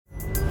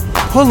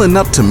Pulling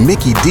up to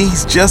Mickey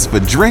D's just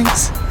for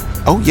drinks?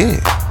 Oh yeah,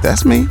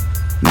 that's me.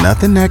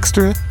 Nothing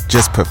extra,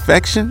 just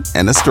perfection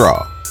and a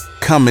straw.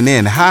 Coming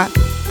in hot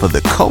for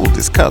the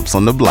coldest cups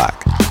on the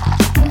block.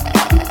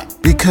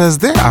 Because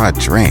there are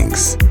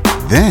drinks.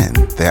 Then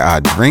there are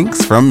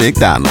drinks from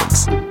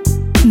McDonald's.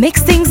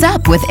 Mix things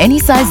up with any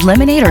size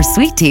lemonade or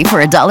sweet tea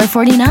for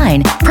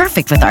 $1.49.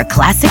 Perfect with our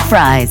classic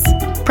fries.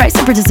 Price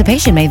and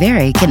participation may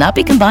vary. Cannot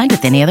be combined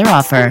with any other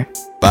offer.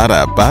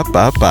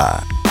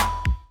 Ba-da-ba-ba-ba.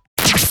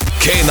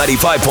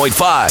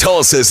 K95.5,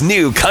 Tulsa's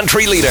new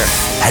country leader.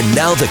 And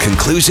now the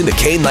conclusion to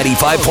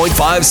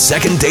K95.5's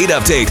second date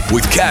update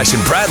with Cash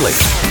and Bradley.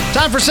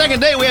 Time for second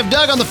date. We have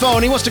Doug on the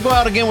phone. He wants to go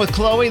out again with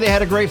Chloe. They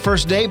had a great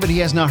first date, but he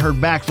has not heard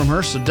back from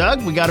her. So,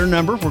 Doug, we got her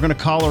number. We're going to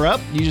call her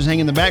up. You just hang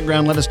in the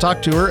background, let us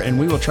talk to her, and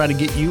we will try to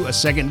get you a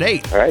second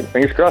date. All right,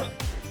 fingers crossed.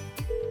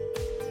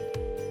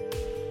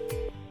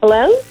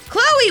 Hello?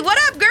 Chloe, what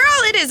up, girl?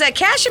 It is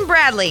Cash and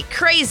Bradley,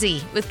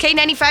 crazy, with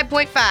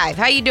K95.5.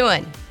 How you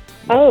doing?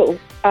 Oh,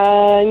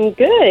 I'm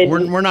good.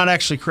 We're not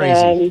actually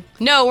crazy.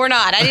 No, we're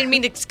not. I didn't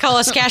mean to call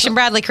us Cash and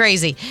Bradley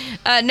crazy.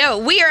 No,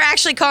 we are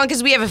actually calling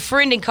because we have a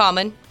friend in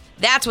common.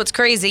 That's what's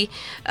crazy.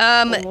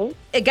 A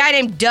guy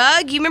named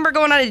Doug. You remember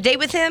going on a date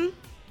with him?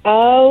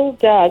 Oh,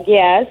 Doug,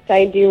 yes.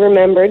 I do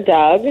remember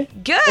Doug.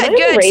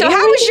 Good. So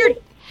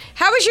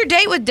how was your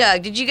date with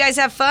Doug? Did you guys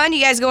have fun?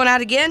 You guys going out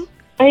again?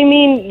 I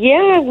mean,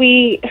 yeah,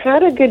 we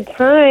had a good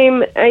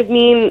time. I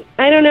mean,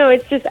 I don't know.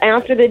 It's just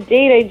after the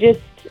date,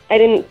 I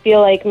didn't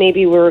feel like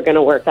maybe we were going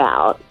to work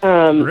out.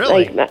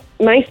 Really? Like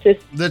my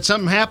sister. Did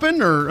something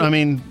happen, or I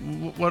mean,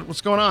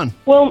 what's going on?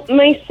 Well,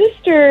 my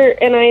sister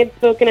and I had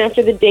spoken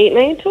after the date, and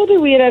I had told her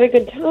we had a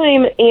good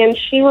time, and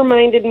she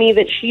reminded me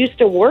that she used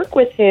to work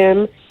with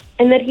him,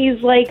 and that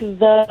he's like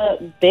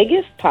the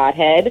biggest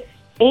pothead.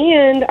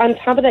 And on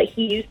top of that,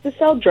 he used to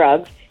sell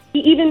drugs. He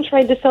even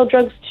tried to sell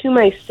drugs to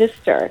my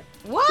sister.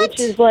 What? Which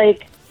is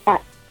like.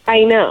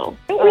 I know.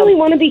 I don't really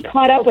want to be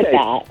caught up with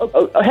that.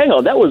 Hang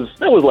on, that was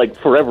like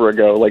forever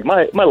ago. Like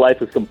my life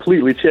has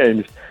completely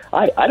changed.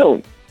 I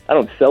don't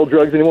sell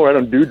drugs anymore. I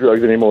don't do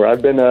drugs anymore.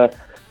 I've been a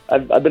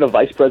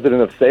vice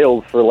president of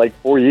sales for like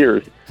 4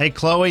 years. Hey,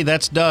 Chloe,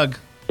 that's Doug.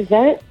 Is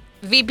that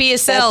VP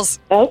of sales.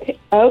 Okay.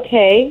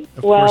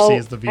 Of course he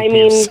is the VP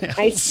of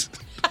sales.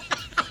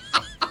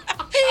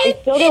 I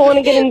still don't want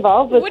to get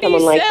involved with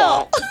someone like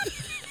that.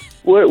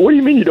 What do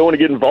you mean you don't want to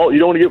get involved? You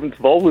don't want to get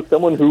involved with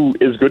someone who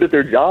is good at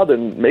their job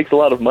and makes a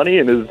lot of money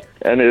and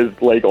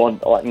is like on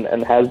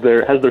and has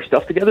their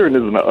stuff together and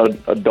is an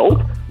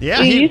adult?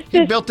 Yeah, he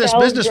built this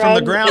business from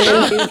the ground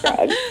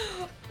up.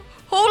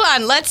 Hold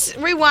on, let's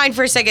rewind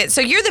for a second.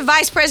 So you're the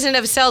vice president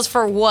of sales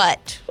for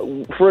what?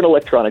 For an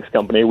electronics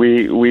company,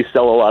 we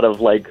sell a lot of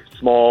like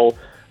small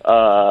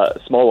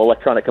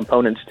electronic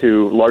components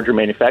to larger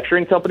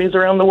manufacturing companies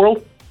around the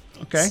world.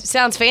 Okay.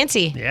 Sounds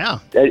fancy. Yeah.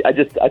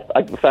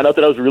 I found out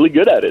that I was really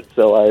good at it,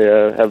 so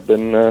I have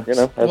been,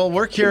 Well,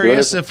 we're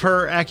curious if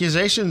her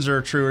accusations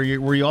are true.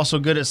 Were you also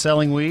good at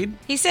selling weed?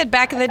 He said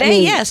back in the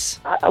day,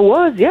 yes. I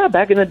was, yeah,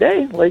 back in the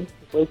day, like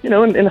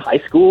in high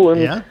school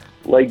and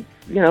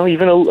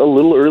even a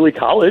little early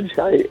college.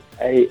 I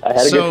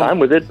had a good time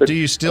with it. But do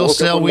you still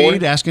sell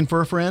weed? Asking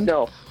for a friend?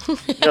 No.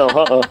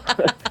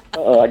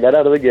 I got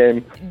out of the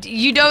game.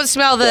 You don't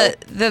smell the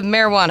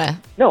marijuana?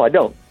 No, I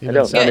don't.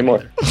 Not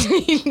anymore.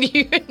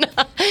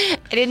 I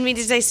didn't mean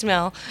to say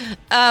smell.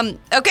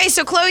 Okay,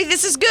 so Chloe,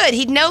 this is good.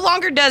 He no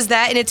longer does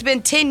that, and it's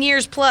been 10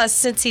 years plus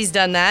since he's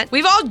done that.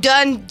 We've all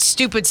done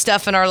stupid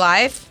stuff in our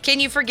life. Can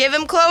you forgive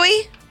him,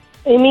 Chloe?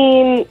 I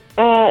mean,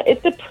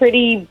 it's a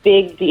pretty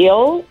big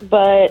deal,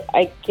 but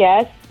I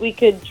guess we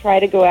could try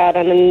to go out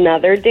on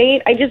another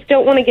date. I just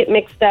don't want to get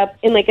mixed up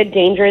in like a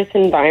dangerous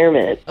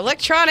environment.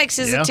 Electronics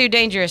isn't too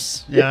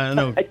dangerous. Yeah, I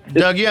know.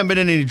 Doug, you haven't been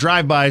in any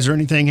drive-bys or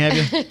anything, have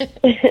you?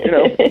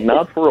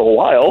 Not for a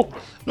while.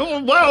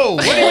 Oh, whoa!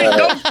 What do you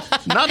mean?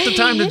 Not the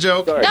time to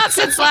joke. Sorry. Not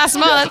since last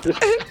month.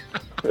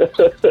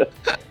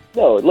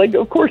 No, like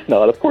of course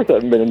not. Of course I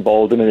haven't been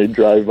involved in any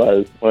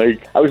drive-bys.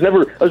 Like I was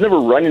never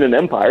running an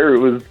empire. It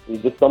was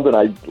just something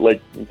I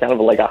like, kind of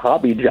like a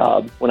hobby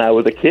job when I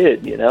was a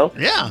kid.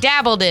 Yeah.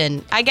 Dabbled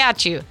in. I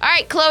got you. All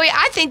right, Chloe.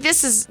 I think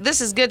this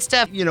is good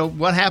stuff. You know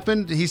what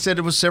happened? He said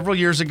it was several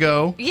years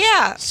ago.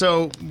 Yeah.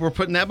 So we're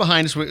putting that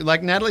behind us.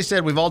 Like Natalie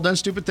said, we've all done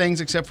stupid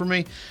things except for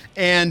me.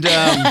 And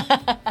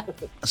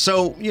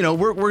so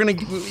we'll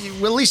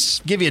at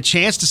least give you a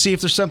chance to see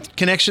if there's some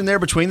connection there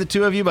between the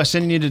two of you by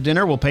sending you to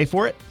dinner. We'll pay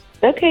for it.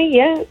 Okay,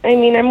 yeah. I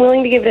mean, I'm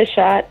willing to give it a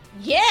shot.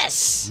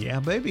 Yes.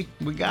 Yeah, baby.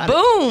 We got it.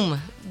 Boom.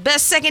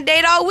 Best second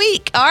date all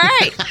week. All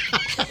right.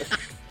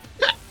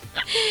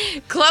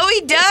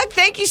 Chloe, Doug,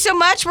 thank you so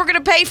much. We're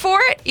going to pay for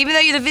it. Even though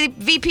you're the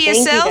VP of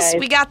sales,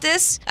 we got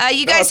this.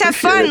 You guys have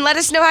fun. Let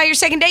us know how your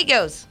second date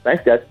goes.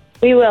 Thanks, guys.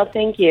 We will.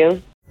 Thank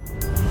you.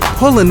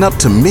 Pulling up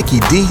to Mickey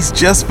D's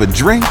just for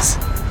drinks?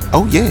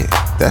 Oh yeah,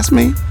 that's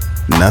me.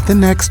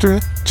 Nothing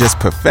extra, just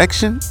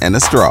perfection and a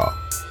straw.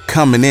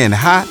 Coming in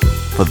hot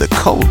for the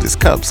coldest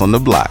cups on the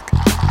block.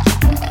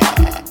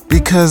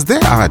 Because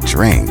there are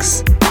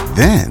drinks.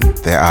 Then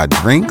there are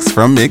drinks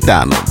from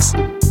McDonald's.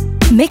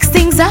 Mix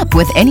things up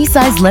with any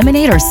size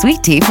lemonade or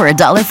sweet tea for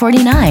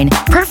 $1.49.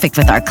 Perfect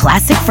with our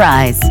classic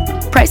fries.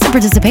 Price and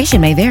participation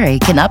may vary.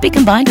 Cannot be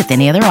combined with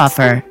any other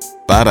offer.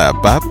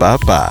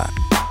 Ba-da-ba-ba-ba.